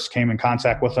I first came in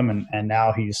contact with him. And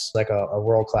now he's like a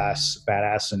world-class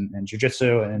badass in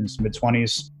jiu-jitsu in his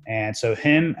mid-20s. And so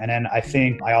him, and then I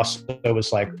think I also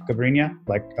was like Gabrinia,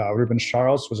 like Rubens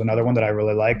Charles was another one that I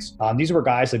really liked. These were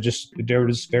guys that they were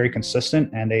just very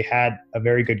consistent, and they had a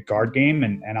very good guard game.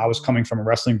 And I was coming from a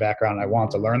wrestling background, and I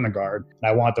wanted to learn the guard. And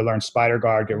I wanted to learn spider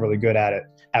guard, get really good at it,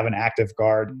 have an active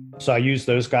guard. So I used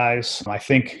those guys. I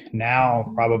think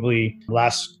now, probably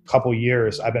last couple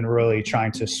years, I've been really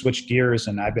trying to switch gears,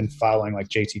 and I've been following like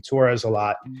JT Torres a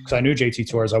lot because I knew JT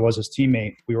Torres. I was his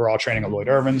teammate. We were all training at Lloyd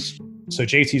Irvin's. So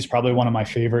JT is probably one of my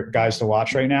favorite guys to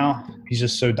watch right now. He's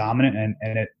just so dominant,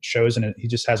 and it shows, and he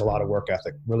just has a lot of work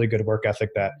ethic, really good work ethic,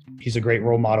 that he's a great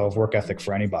role model of work ethic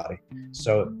for anybody.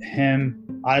 So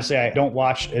him, honestly, I don't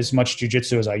watch as much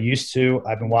jiu-jitsu as I used to.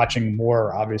 I've been watching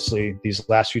more, obviously, these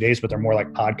last few days, but they're more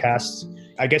like podcasts.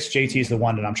 I guess JT is the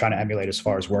one that I'm trying to emulate as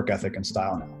far as work ethic and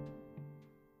style now.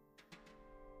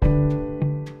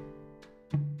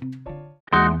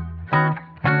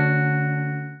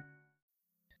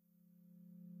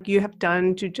 You have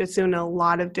done jiu-jitsu in a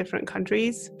lot of different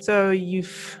countries. So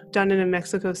you've done it in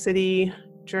Mexico City,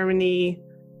 Germany,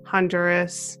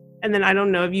 Honduras, and then I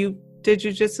don't know if you did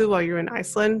jiu-jitsu while you were in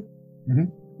Iceland. Mm-hmm.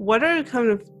 What are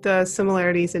kind of the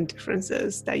similarities and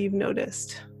differences that you've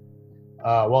noticed?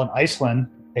 Well, in Iceland,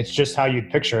 it's just how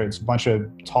you'd picture it. It's a bunch of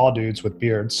tall dudes with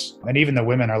beards, and even the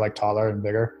women are like taller and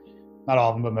bigger. Not all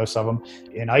of them, but most of them.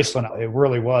 In Iceland, it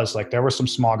really was like there were some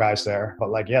small guys there,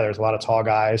 but like, yeah, there's a lot of tall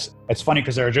guys. It's funny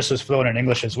because they're just as fluent in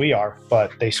English as we are,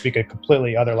 but they speak a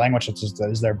completely other language. It's just,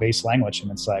 is their base language. And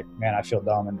it's like, man, I feel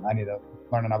dumb and I need to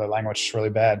learn another language really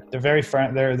bad. They're very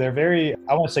they're very,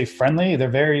 I won't say friendly. They're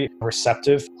very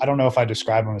receptive. I don't know if I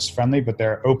describe them as friendly, but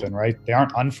they're open, right? They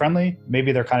aren't unfriendly.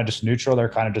 Maybe they're kind of just neutral. They're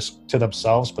kind of just to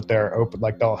themselves, but they're open.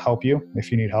 Like they'll help you if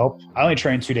you need help. I only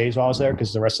trained 2 days while I was there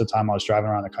because the rest of the time I was driving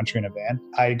around the country in a van.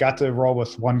 I got to roll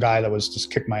with one guy that was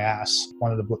just kicked my ass,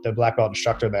 one of the black belt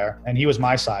instructor there. And he was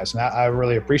my size. And I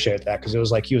really appreciated that because it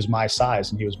was like he was my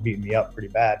size and he was beating me up pretty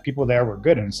bad. People there were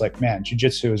good. And it's like, man,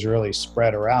 jiu-jitsu is really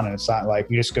spread around. And it's not like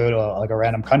you just go to a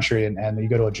random country and you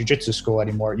go to a jiu-jitsu school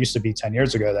anymore. It used to be 10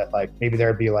 years ago that like maybe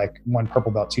there'd be like one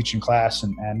purple belt teaching class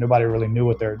and nobody really knew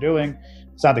what they were doing.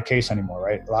 It's not the case anymore,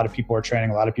 right? A lot of people are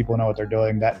training. A lot of people know what they're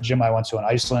doing. That gym I went to in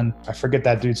Iceland, I forget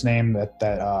that dude's name,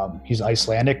 he's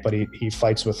Icelandic, but he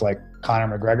fights with like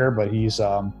Conor McGregor, but he's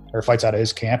fights out of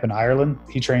his camp in Ireland.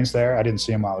 He trains there. I didn't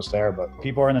see him while I was there, but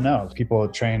people are in the know. People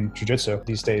train jiu-jitsu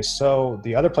these days. So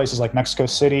the other places like Mexico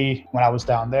City, when I was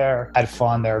down there, I had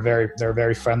fun. They're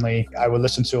very friendly. I would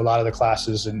listen to a lot of the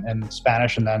classes in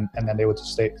Spanish, and then they would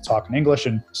talk in English.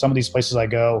 And some of these places I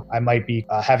go, I might be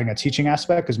having a teaching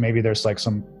aspect because maybe there's like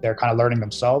they're kind of learning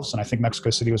themselves. And I think Mexico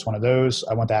City was one of those.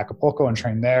 I went to Acapulco and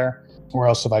trained there. Where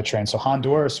else have I trained? So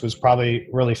Honduras was probably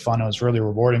really fun. It was really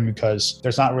rewarding because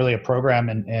there's not really a program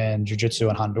in jiu-jitsu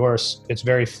in Honduras. It's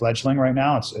very fledgling right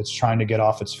now. It's trying to get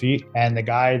off its feet. And the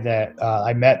guy that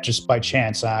I met just by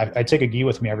chance, I take a gi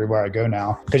with me everywhere I go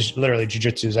now because literally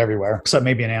jiu-jitsu is everywhere, except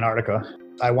maybe in Antarctica.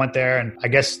 I went there and I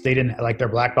guess they didn't like their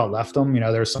black belt left them. You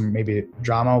know, there's some maybe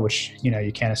drama, which, you know,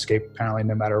 you can't escape apparently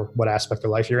no matter what aspect of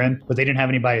life you're in, but they didn't have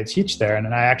anybody to teach there. And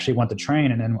then I actually went to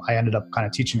train and then I ended up kind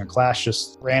of teaching a class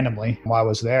just randomly while I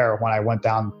was there when I went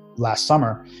down last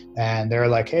summer. And they're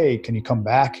like, hey, can you come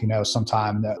back, you know,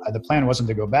 sometime? The plan wasn't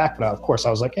to go back, but of course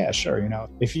I was like, yeah, sure. You know,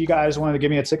 if you guys wanted to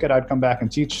give me a ticket, I'd come back and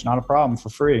teach, not a problem, for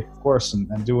free, of course,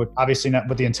 and do it. Obviously not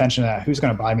with the intention that who's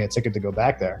going to buy me a ticket to go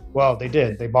back there. Well, they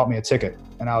did. They bought me a ticket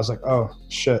and I was like, oh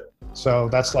shit. So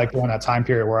that's like during that time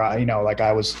period where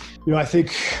I was, I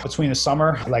think between the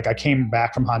summer, like I came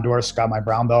back from Honduras, got my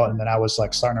brown belt, and then I was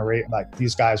like starting to rate, like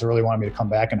these guys really wanted me to come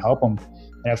back and help them.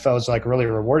 And it felt like really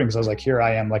rewarding because I was like, here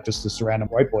I am, like just this random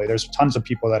white boy. There's tons of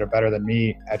people that are better than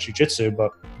me at jiu-jitsu,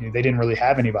 but they didn't really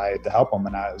have anybody to help them.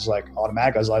 And I was like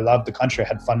automatic. I loved the country. I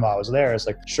had fun while I was there. It's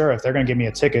like, sure, if they're going to give me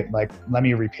a ticket, like let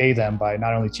me repay them by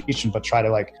not only teaching, but try to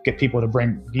like get people to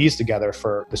bring gis together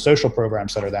for the social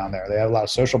programs that are down there. They have a lot of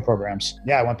social programs.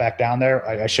 Yeah, I went back down there.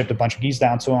 I shipped a bunch of gis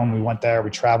down to them. We went there. We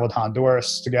traveled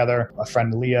Honduras together. A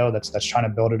friend, Leo, that's trying to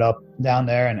build it up down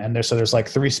there. And there's like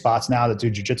 3 spots now that do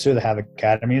jiu-jitsu that have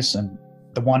academies. And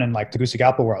the one in like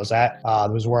Tegucigalpa where I was at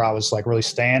was where I was like really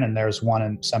staying. And there's one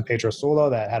in San Pedro Sula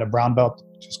that had a brown belt,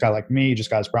 just got like me, just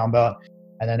got his brown belt.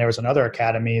 And then there was another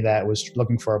academy that was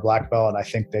looking for a black belt. I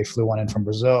think they flew one in from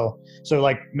Brazil. So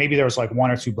like maybe there was like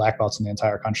 1 or 2 black belts in the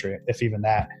entire country, if even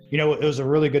that. You know, it was a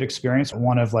really good experience.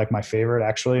 One of like my favorite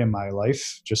actually in my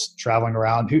life, just traveling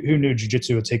around. Who knew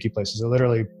jiu-jitsu would take you places? It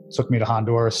literally took me to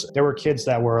Honduras. There were kids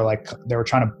that were like, they were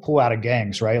trying to pull out of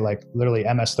gangs, right? Like literally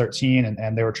MS-13,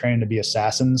 and they were training to be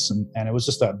assassins. And it was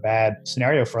just a bad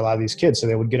scenario for a lot of these kids. So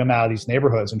they would get them out of these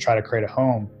neighborhoods and try to create a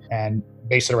home and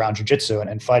base it around jiu-jitsu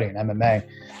and fighting, MMA.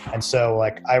 And so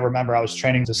like, I remember I was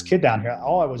training this kid down here.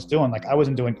 All I was doing, like I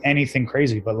wasn't doing anything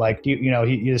crazy, but like,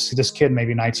 this kid,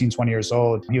 maybe 19, 20 years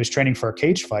old, he was training for a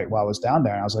cage fight while I was down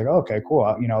there. And I was like, oh, okay, cool.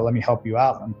 Let me help you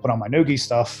out, and put on my no-gi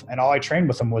stuff. And all I trained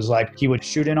with him was like, he would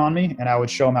shoot in on me and I would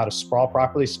show him how to sprawl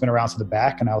properly, spin around to the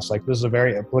back. And I was like, this is a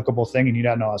very applicable thing. You need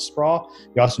to know how to sprawl.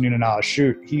 You also need to know how to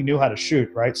shoot. He knew how to shoot,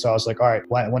 right? So I was like, all right,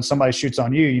 when somebody shoots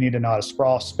on you, you need to know how to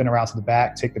sprawl, spin around to the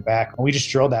back, take the back. And we just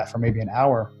drilled that for maybe an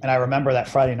hour. And I remember that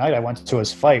Friday night I went to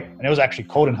his fight, and it was actually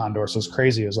cold in Honduras. It was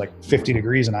crazy. It was like 50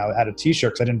 degrees, and I had a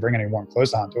t-shirt because I didn't bring any warm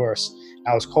clothes to Honduras.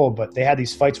 I was cold, but they had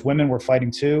these fights. Women were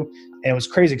fighting too. And it was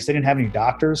crazy because they didn't have any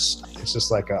doctors. It's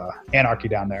just like anarchy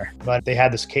down there. But they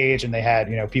had this cage, and they had,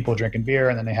 people drinking beer,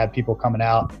 and then they had people coming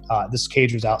out. This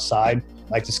cage was outside.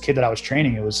 Like this kid that I was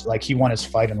training, it was like he won his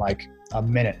fight in like a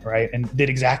minute, right? And did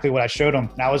exactly what I showed him.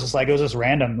 And I was just like, it was just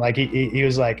random. Like he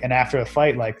was like, and after the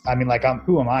fight, like, I mean, like,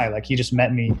 who am I? Like, he just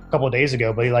met me a couple of days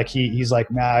ago, but he's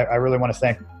like, nah, I really want to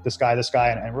thank this guy,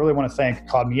 and really want to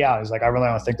called me out. He's like, I really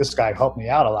want to thank this guy, helped me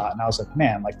out a lot. And I was like,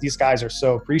 man, like these guys are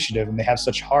so appreciative and they have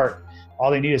such heart. All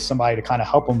they need is somebody to kind of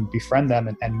help them, befriend them,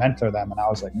 and mentor them. And I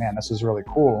was like, man, this is really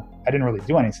cool. I didn't really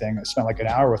do anything. I spent like an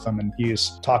hour with him, and he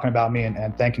was talking about me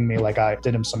and thanking me like I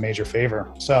did him some major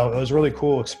favor. So it was a really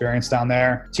cool experience down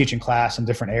there, teaching class in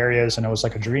different areas. And it was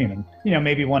like a dream. And,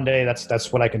 maybe one day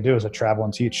that's what I can do, is travel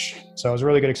and teach. So it was a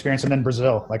really good experience. And then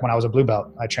Brazil, like when I was a blue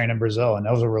belt, I trained in Brazil, and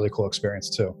that was a really cool experience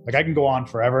too. Like I can go on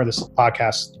forever. This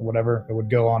podcast, whatever, it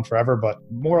would go on forever. But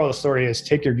moral of the story is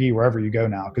take your gi wherever you go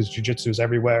now, because jiu-jitsu is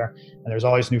everywhere. And there's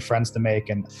always new friends to make,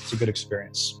 and it's a good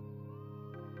experience.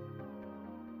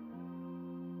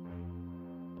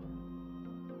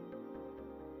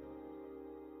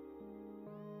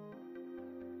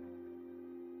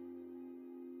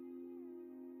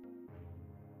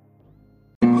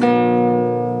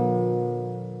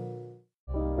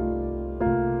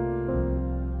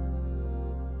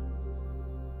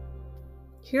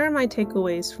 Here are my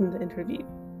takeaways from the interview.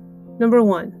 Number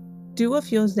 1, do what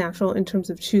feels natural in terms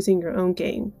of choosing your own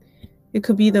game. It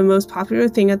could be the most popular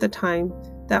thing at the time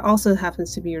that also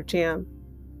happens to be your jam.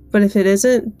 But if it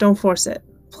isn't, don't force it.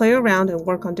 Play around and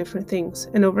work on different things,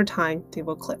 and over time, they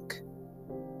will click.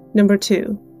 Number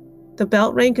 2, the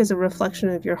belt rank is a reflection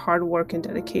of your hard work and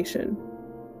dedication.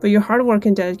 But your hard work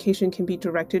and dedication can be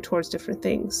directed towards different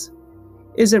things.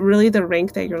 Is it really the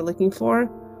rank that you're looking for?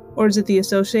 Or is it the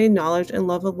associated knowledge and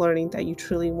love of learning that you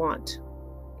truly want?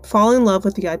 Fall in love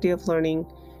with the idea of learning,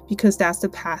 because that's the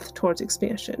path towards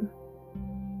expansion.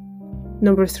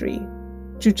 Number 3,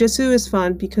 jiu-jitsu is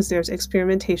fun because there's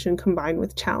experimentation combined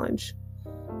with challenge.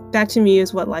 That to me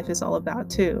is what life is all about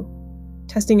too.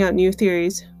 Testing out new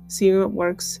theories, seeing what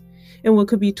works, and what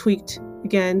could be tweaked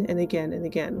again and again and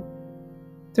again.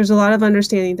 There's a lot of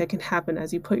understanding that can happen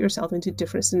as you put yourself into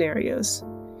different scenarios.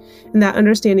 And that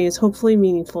understanding is hopefully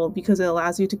meaningful because it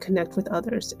allows you to connect with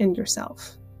others and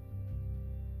yourself.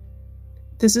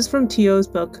 This is from Tio's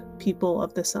book, People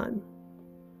of the Sun.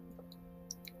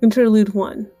 Interlude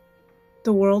 1.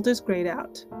 The world is grayed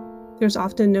out. There's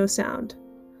often no sound.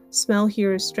 Smell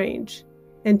here is strange,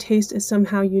 and taste is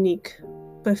somehow unique.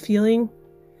 But feeling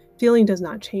does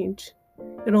not change.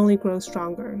 It only grows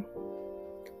stronger.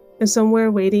 And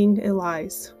somewhere waiting it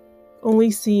lies, only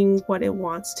seeing what it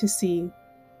wants to see.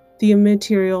 The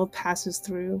immaterial passes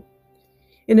through.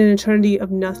 In an eternity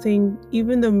of nothing,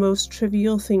 even the most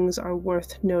trivial things are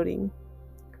worth noting.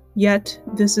 Yet,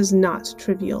 this is not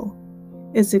trivial.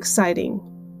 It's exciting.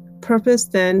 Purpose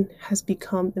then has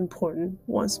become important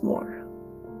once more.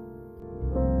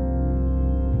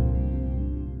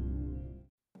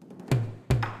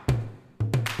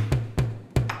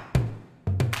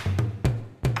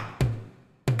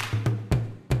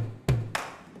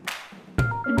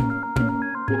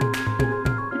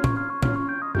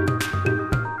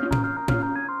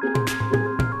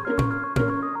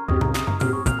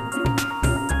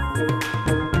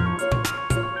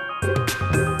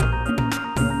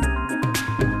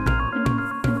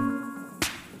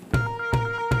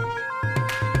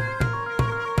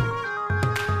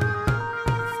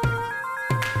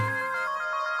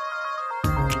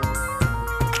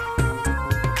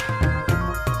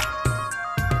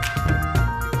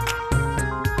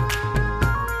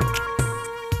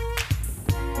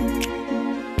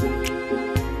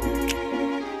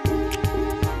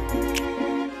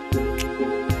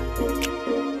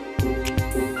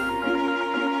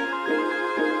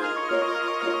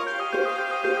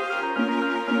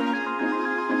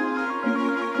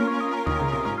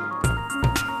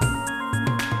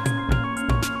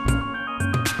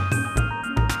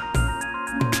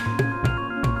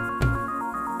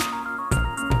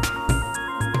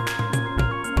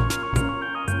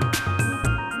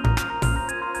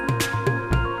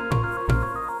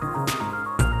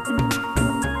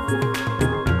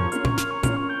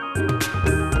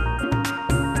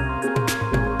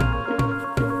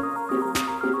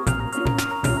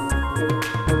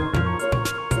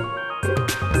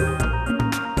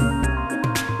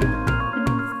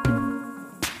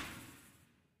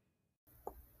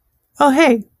 Oh,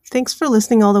 hey, thanks for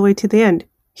listening all the way to the end.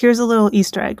 Here's a little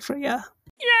Easter egg for you.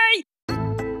 Yay!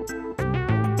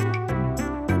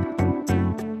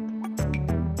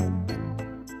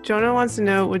 Jonah wants to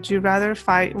know, would you rather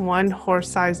fight one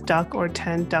horse-sized duck or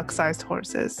 10 duck-sized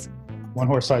horses? One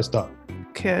horse-sized duck.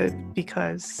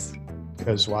 Because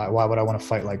why would I want to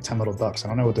fight like 10 little ducks? I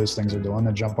don't know what those things are doing.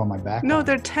 They jump on my back. No,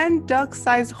 they're 10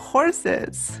 duck-sized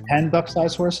horses. 10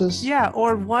 duck-sized horses? Yeah,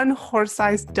 or one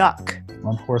horse-sized duck.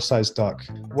 One horse-sized duck.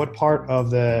 What part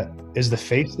of is the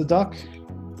face the duck?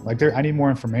 Like I need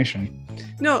more information.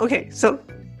 No, okay, so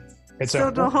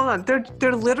hold on.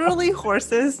 They're literally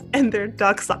horses and they're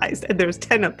duck-sized and there's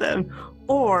 10 of them.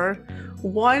 Or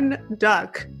one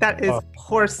duck that is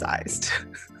horse-sized.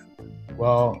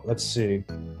 Well, let's see.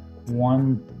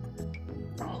 One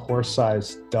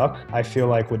horse-sized duck, I feel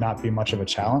like would not be much of a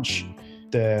challenge.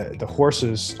 The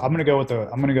horses, I'm gonna go with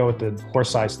the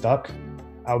horse-sized duck.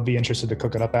 I would be interested to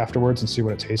cook it up afterwards and see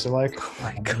what it tasted like. Oh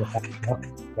my God.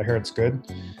 I hear it's good.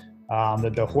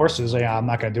 The horses, yeah, I'm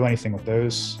not gonna do anything with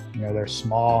those. You know, they're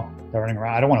small, they're running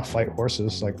around. I don't want to fight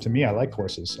horses. Like, to me, I like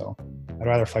horses, so I'd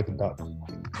rather fight the duck.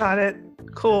 Got it.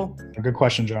 Cool. A good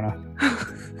question, Jonah.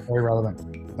 Very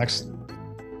relevant. Next.